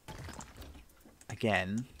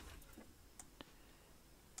again,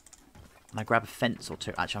 and I grab a fence or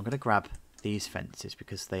two. Actually, I'm going to grab these fences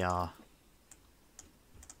because they are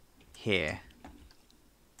here,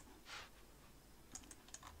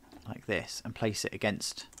 like this, and place it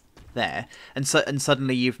against there, and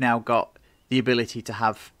suddenly you've now got the ability to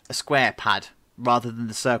have a square pad rather than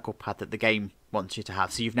the circle pad that the game wants you to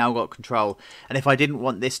have. So you've now got control. And if I didn't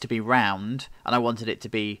want this to be round and I wanted it to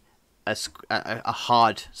be a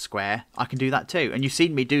hard square, I can do that too. And you've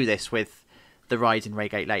seen me do this with the rides in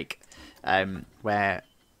Reigate Lake, where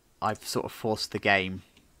I've sort of forced the game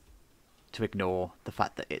to ignore the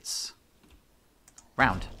fact that it's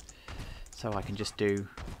round. So I can just do...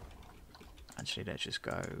 Actually, let's just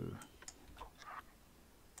go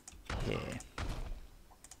here,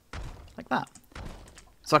 like that.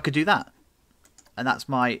 So I could do that, and that's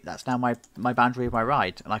now my boundary of my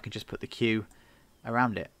ride, and I can just put the queue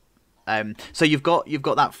around it. So you've got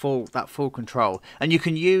that full control, and you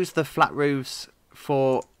can use the flat roofs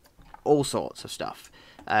for all sorts of stuff.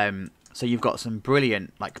 So you've got some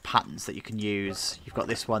brilliant like patterns that you can use. You've got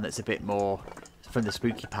this one that's a bit more from the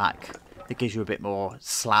spooky pack. It gives you a bit more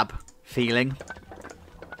slab feeling,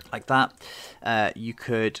 like that. You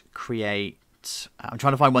could create... I'm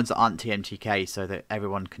trying to find ones that aren't TMTK so that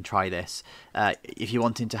everyone can try this. If you're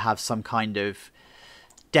wanting to have some kind of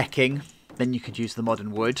decking, then you could use the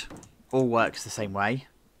modern wood. all works the same way.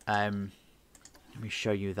 Let me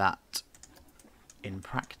show you that in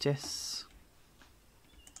practice.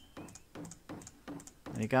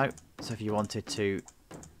 There you go. So if you wanted to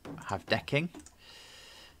have decking,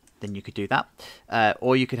 then you could do that.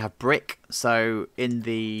 Or you could have brick. So in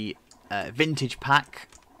the vintage pack,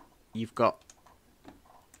 you've got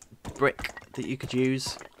brick that you could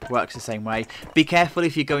use. Works the same way. Be careful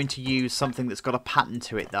if you're going to use something that's got a pattern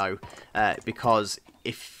to it though, because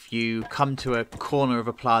if you come to a corner of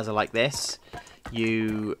a plaza like this,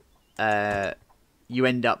 you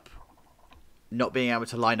end up not being able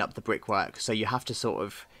to line up the brickwork. So you have to sort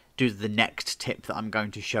of do the next tip that I'm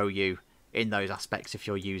going to show you in those aspects if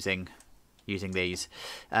you're using these.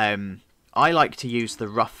 I like to use the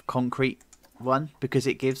rough concrete one because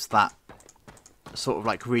it gives that sort of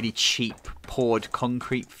like really cheap poured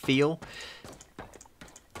concrete feel.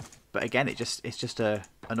 But again, it's just an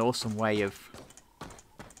awesome way of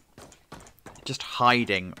just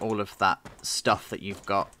hiding all of that stuff that you've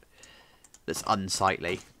got that's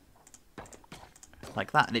unsightly,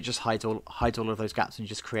 like that, and it just hides all of those gaps and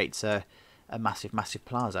just creates a massive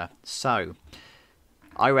plaza. So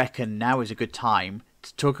I reckon now is a good time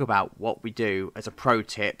to talk about what we do as a pro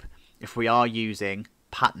tip if we are using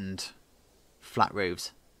patterned flat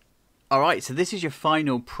roofs. Alright, so this is your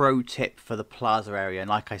final pro tip for the plaza area, and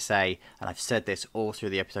like I say, and I've said this all through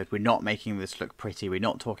the episode, we're not making this look pretty, we're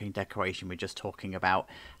not talking decoration, we're just talking about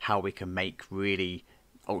how we can make really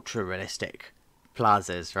ultra realistic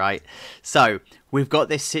plazas, right? So we've got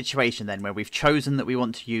this situation then where we've chosen that we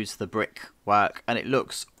want to use the brick work and it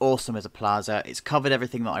looks awesome as a plaza. It's covered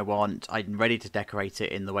everything that I want. I'm ready to decorate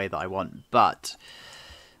it in the way that I want, but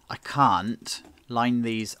I can't line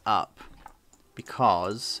these up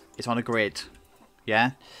because it's on a grid.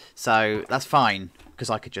 Yeah, so that's fine because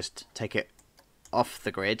I could just take it off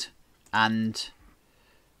the grid and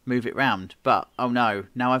move it round, but oh no,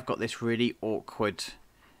 now I've got this really awkward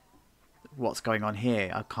what's going on here.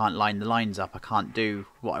 I can't line the lines up, I can't do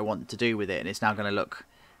what I want to do with it, and it's now going to look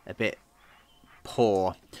a bit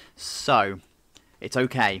poor. So it's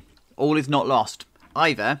okay, all is not lost.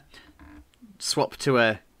 Either swap to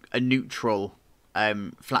a neutral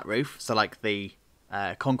flat roof, so like the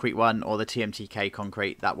concrete one or the TMTK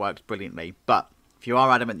concrete, that works brilliantly. But if you are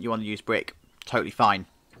adamant you want to use brick, totally fine.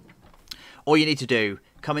 All you need to do,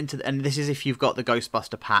 come into and this is if you've got the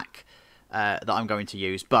Ghostbuster pack that I'm going to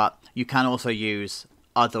use, but you can also use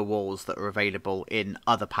other walls that are available in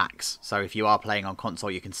other packs. So if you are playing on console,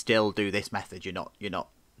 you can still do this method. You're not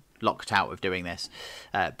locked out of doing this.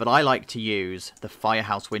 But I like to use the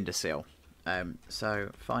Firehouse windowsill.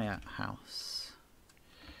 So Firehouse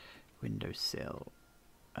windowsill.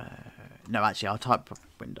 No, actually, I'll type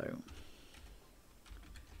window.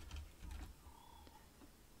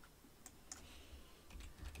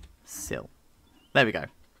 Sill. There we go.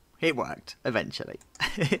 It worked eventually.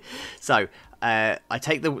 So I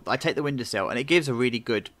take the windowsill and it gives a really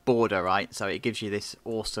good border, right? So it gives you this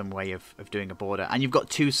awesome way of doing a border, and you've got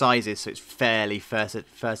two sizes, so it's fairly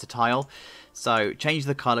versatile. So change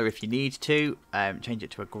the color if you need to, change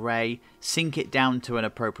it to a grey, sink it down to an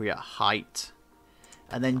appropriate height,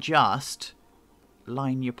 and then just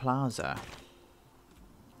line your plaza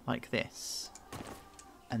like this.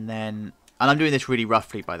 And I'm doing this really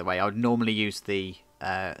roughly, by the way. I would normally use the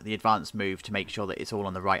advanced move to make sure that it's all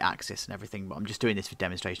on the right axis and everything, but I'm just doing this for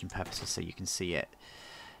demonstration purposes so you can see it.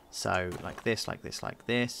 So like this, like this, like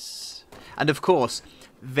this. And of course,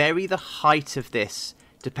 vary the height of this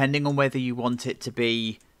depending on whether you want it to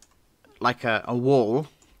be like a wall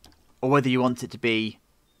or whether you want it to be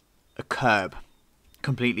a curb.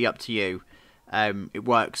 Completely up to you. It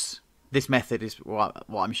works. This method is what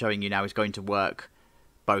I'm showing you now is going to work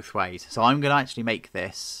both ways. So I'm going to actually make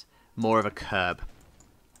this more of a curb.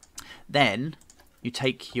 Then you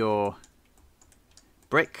take your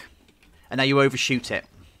brick and now you overshoot it.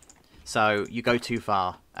 So you go too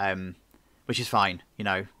far, which is fine. You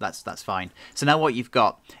know, that's fine. So now what you've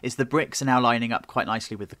got is the bricks are now lining up quite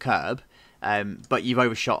nicely with the curb, but you've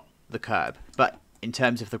overshot the curb. But in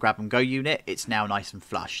terms of the grab and go unit, it's now nice and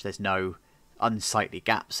flush. There's no unsightly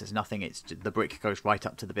gaps. There's nothing. It's the brick goes right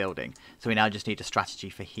up to the building. So we now just need a strategy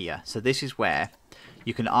for here. So this is where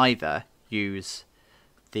you can either use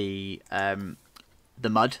the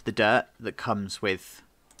mud, the dirt that comes with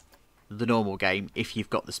the normal game if you've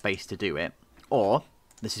got the space to do it, or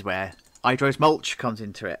this is where Hydro's mulch comes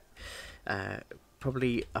into it.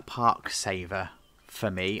 Probably a park saver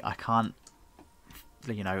for me. I can't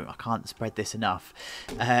spread this enough.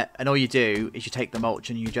 And all you do is you take the mulch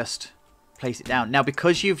and you just place it down. Now,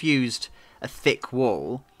 because you've used a thick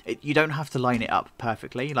wall, you don't have to line it up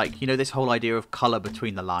perfectly. Like, you know, this whole idea of colour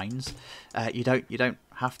between the lines, you don't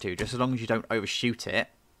have to. Just as long as you don't overshoot it,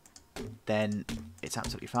 then it's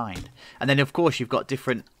absolutely fine. And then, of course, you've got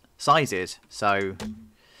different sizes, so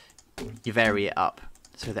you vary it up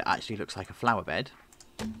so that it actually looks like a flower bed.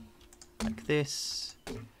 Like this.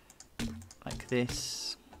 Like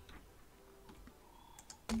this.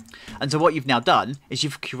 And so what you've now done is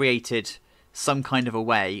you've created some kind of a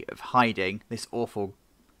way of hiding this awful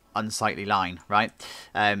unsightly line, right?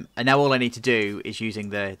 And now all I need to do is using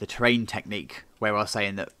the terrain technique, where I was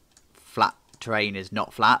saying that flat terrain is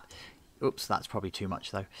not flat. Oops, that's probably too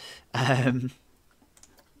much though.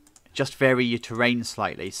 Just vary your terrain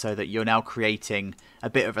slightly so that you're now creating a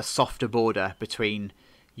bit of a softer border between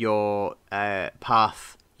your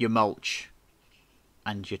path, your mulch,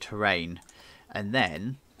 and your terrain. And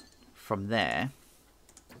then from there,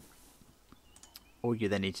 all you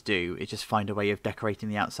then need to do is just find a way of decorating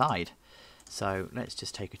the outside. So let's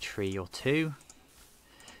just take a tree or two.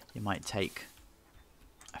 You might take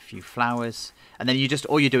a few flowers, and then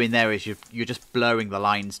all you're doing there is you're just blurring the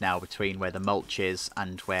lines now between where the mulch is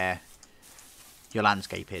and where your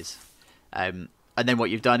landscape is. And then what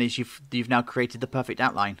you've done is you've now created the perfect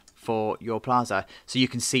outline for your plaza. So you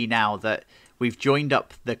can see now that we've joined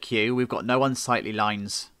up the queue. We've got no unsightly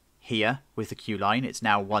lines here with the queue line. It's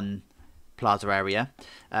now one plaza area.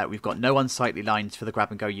 We've got no unsightly lines for the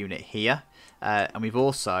grab and go unit here, and we've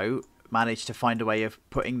also managed to find a way of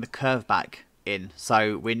putting the curve back in.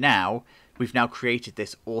 So we've now created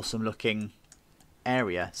this awesome looking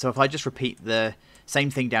area. So if I just repeat the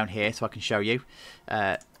same thing down here so I can show you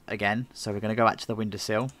again. So we're going to go back to the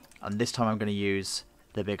windowsill, and this time I'm going to use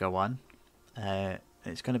the bigger one.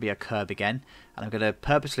 It's going to be a curb again, and I'm going to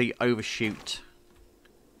purposely overshoot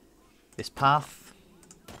this path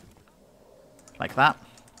like that.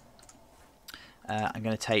 I'm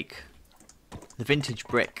going to take the vintage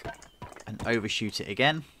brick and overshoot it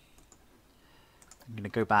again. I'm going to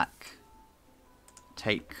go back,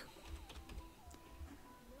 take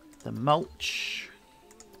the mulch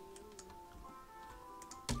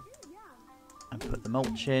and put the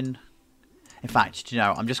mulch in. In fact, you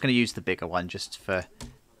know, I'm just going to use the bigger one just for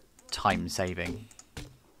time saving.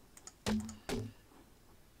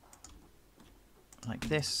 Like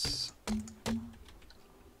this.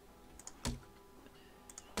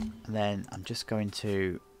 And then I'm just going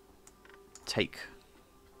to take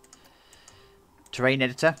terrain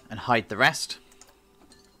editor and hide the rest.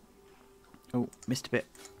 Oh, missed a bit.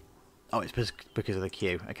 Oh, it's because of the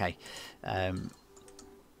queue. Okay. Come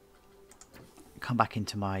back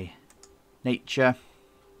into my nature.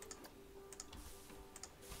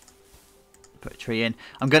 Put a tree in.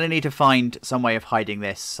 I'm going to need to find some way of hiding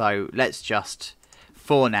this, so let's just,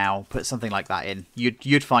 for now, put something like that in.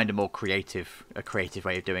 You'd find a more creative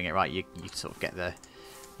way of doing it, right? You sort of get the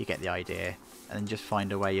idea, and then just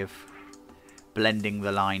find a way of blending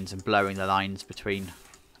the lines and blurring the lines between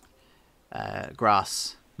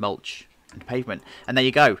grass, mulch, and pavement. And there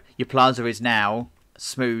you go. Your plaza is now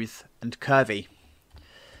smooth and curvy.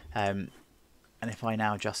 And if I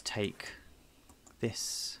now just take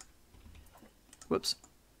this, whoops,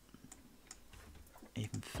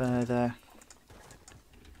 even further,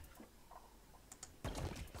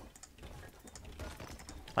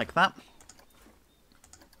 like that,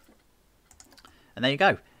 and there you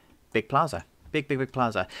go, big plaza, big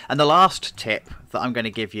plaza. And the last tip that I'm going to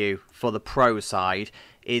give you for the pro side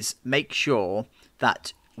is make sure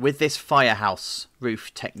that with this firehouse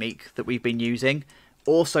roof technique that we've been using,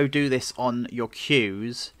 also do this on your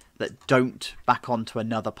queues that don't back onto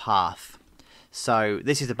another path. So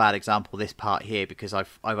this is a bad example, this part here, because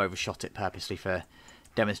I've overshot it purposely for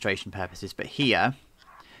demonstration purposes. But here,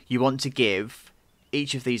 you want to give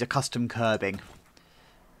each of these a custom curbing,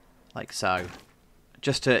 like so,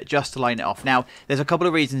 just to line it off. Now, there's a couple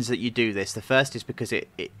of reasons that you do this. The first is because it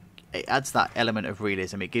adds that element of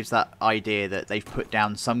realism. It gives that idea that they've put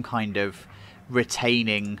down some kind of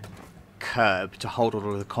retaining curb to hold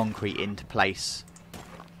all of the concrete into place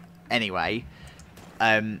anyway.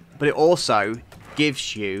 But it also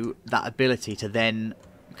gives you that ability to then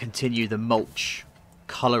continue the mulch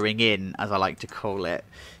colouring in, as I like to call it.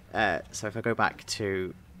 So if I go back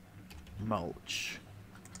to mulch,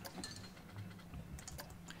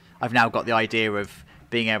 I've now got the idea of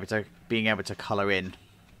being able to colour in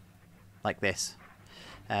like this.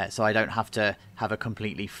 So I don't have to have a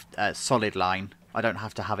completely solid line. I don't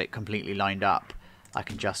have to have it completely lined up. I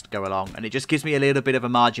can just go along, and it just gives me a little bit of a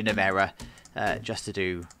margin of error just to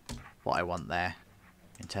do what I want there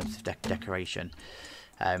in terms of decoration.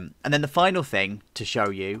 And then the final thing to show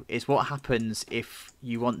you is what happens if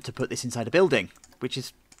you want to put this inside a building, which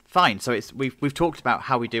is fine. So we've talked about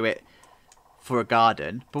how we do it for a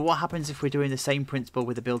garden, but what happens if we're doing the same principle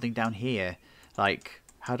with a building down here? Like,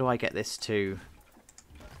 how do I get this to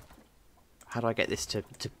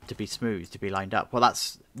be smooth, to be lined up? Well,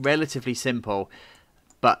 that's relatively simple,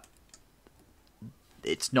 but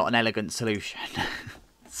it's not an elegant solution.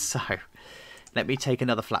 So let me take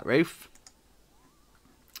another flat roof,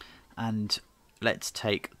 and let's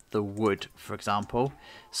take the wood, for example.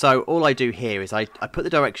 So all I do here is I put the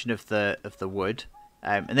direction of the wood,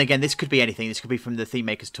 and again, this could be anything. This could be from the Theme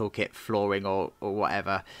Maker's Toolkit, flooring or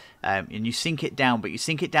whatever, and you sink it down, but you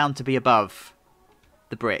sink it down to be above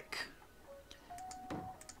the brick.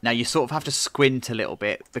 Now you sort of have to squint a little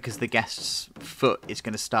bit because the guest's foot is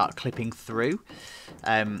going to start clipping through.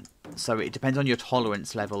 So it depends on your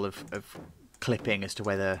tolerance level of clipping as to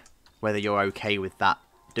whether you're okay with that,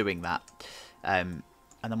 doing that. And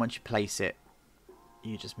then once you place it,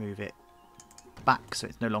 you just move it back so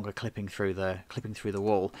it's no longer clipping through the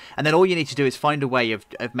wall. And then all you need to do is find a way of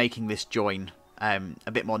making this join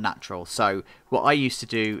a bit more natural. So what I used to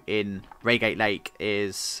do in Reigate Lake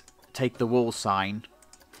is take the wall sign,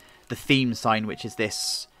 the theme sign, which is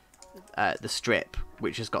this, the strip,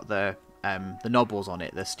 which has got the knobbles on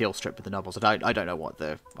it, the steel strip with the knobbles. I don't know what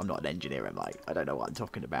I'm not an engineer, am I? I don't know what I'm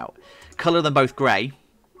talking about. Colour them both grey,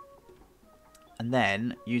 and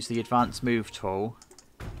then use the advanced move tool.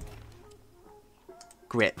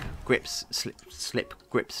 Grip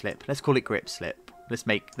slip. Let's call it grip slip. Let's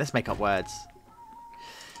make up words,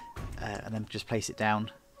 and then just place it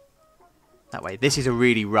down. That way. This is a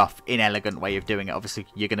really rough, inelegant way of doing it. Obviously,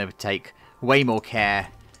 you're going to take way more care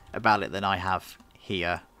about it than I have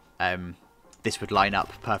here. This would line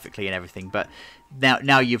up perfectly and everything. But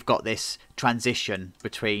now you've got this transition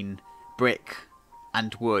between brick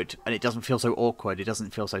and wood, and it doesn't feel so awkward. It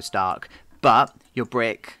doesn't feel so stark. But your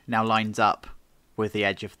brick now lines up with the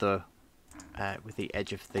edge of the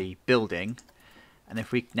building. And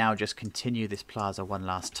if we now just continue this plaza one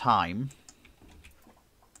last time.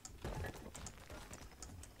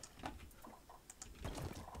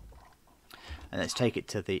 And let's take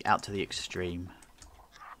it out to the extreme.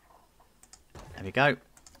 There we go.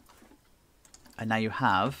 And now you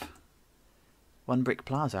have one brick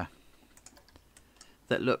plaza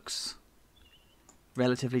that looks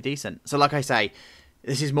relatively decent. So like I say,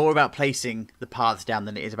 this is more about placing the paths down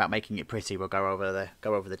than it is about making it pretty. We'll go over the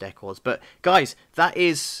decors. But guys, that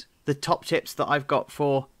is the top tips that I've got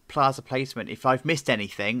for plaza placement. If I've missed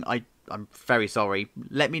anything, I'm very sorry.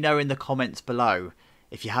 Let me know in the comments below.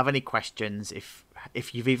 If you have any questions,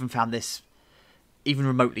 if you've even found this even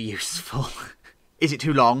remotely useful. Is it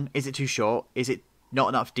too long? Is it too short? Is it not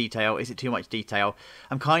enough detail? Is it too much detail?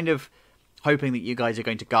 I'm kind of hoping that you guys are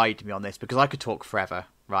going to guide me on this, because I could talk forever,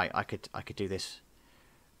 right? I could do this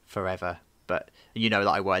forever, but you know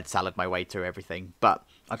that I word salad my way through everything. But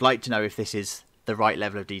I'd like to know if this is the right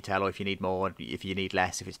level of detail, or if you need more, if you need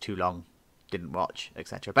less, if it's too long, didn't watch,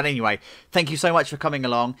 etc. But anyway, thank you so much for coming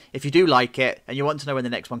along. If you do like it and you want to know when the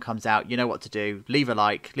next one comes out, you know what to do. Leave a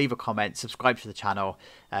like, leave a comment, subscribe to the channel,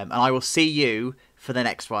 and I will see you for the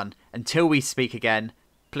next one. Until we speak again,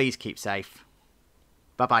 please keep safe.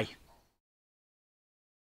 Bye bye.